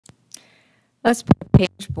Let's put a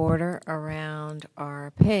page border around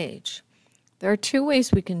our page. There are two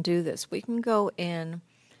ways we can do this. We can go in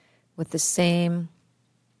with the same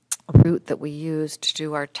route that we used to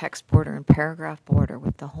do our text border and paragraph border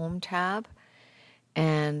with the Home tab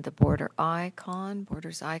and the border icon,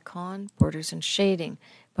 borders and shading.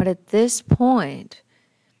 But at this point,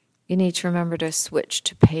 you need to remember to switch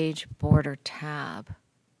to Page Border tab.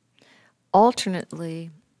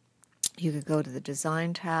 Alternately, you could go to the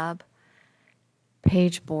Design tab,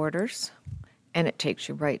 Page Borders, and it takes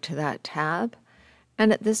you right to that tab.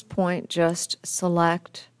 And at this point, just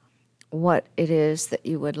select what it is that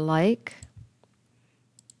you would like.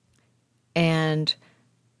 And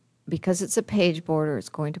because it's a page border, it's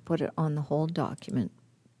going to put it on the whole document.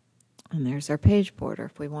 And there's our page border.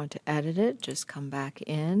 If we want to edit it, just come back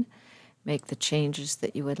in, make the changes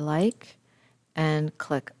that you would like, and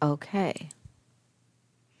click OK.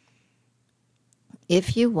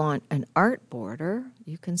 If you want an art border,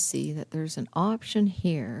 you can see that there's an option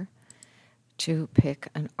here to pick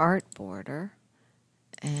an art border,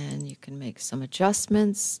 and you can make some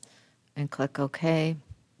adjustments and click OK.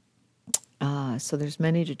 So there's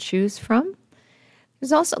many to choose from.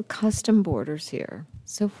 There's also custom borders here.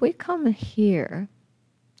 So if we come here,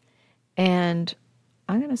 and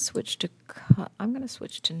I'm going to switch to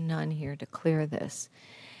none here to clear this.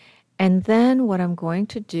 And then what I'm going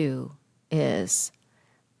to do is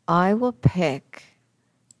I will pick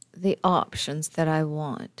the options that I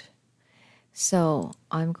want. So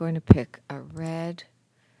I'm going to pick a red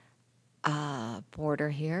border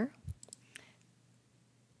here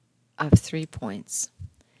of 3 points.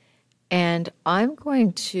 And I'm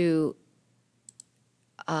going to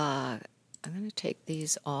take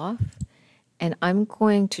these off, and I'm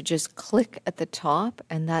going to just click at the top,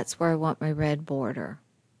 and that's where I want my red border.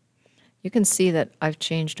 You can see that I've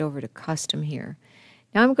changed over to custom here.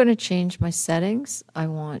 Now I'm going to change my settings. I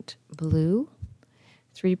want blue,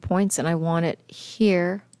 3 points, and I want it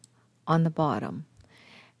here on the bottom.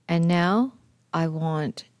 And now I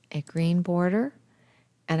want a green border,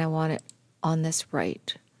 and I want it on this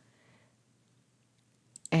right.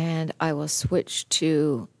 And I will switch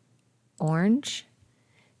to orange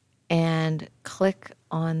and click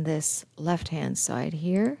on this left-hand side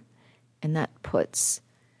here, and that puts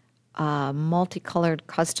a multicolored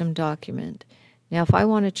custom document. Now, if I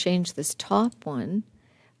want to change this top one,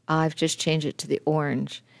 I've just changed it to the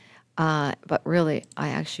orange, but really I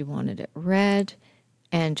actually wanted it red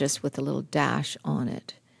and just with a little dash on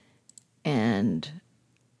it and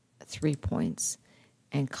 3 points,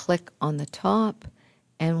 and click on the top.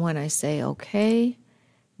 And when I say OK,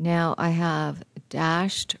 now I have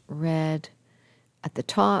dashed red at the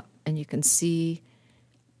top, and you can see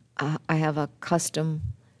I have a custom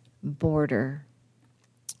border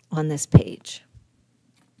on this page.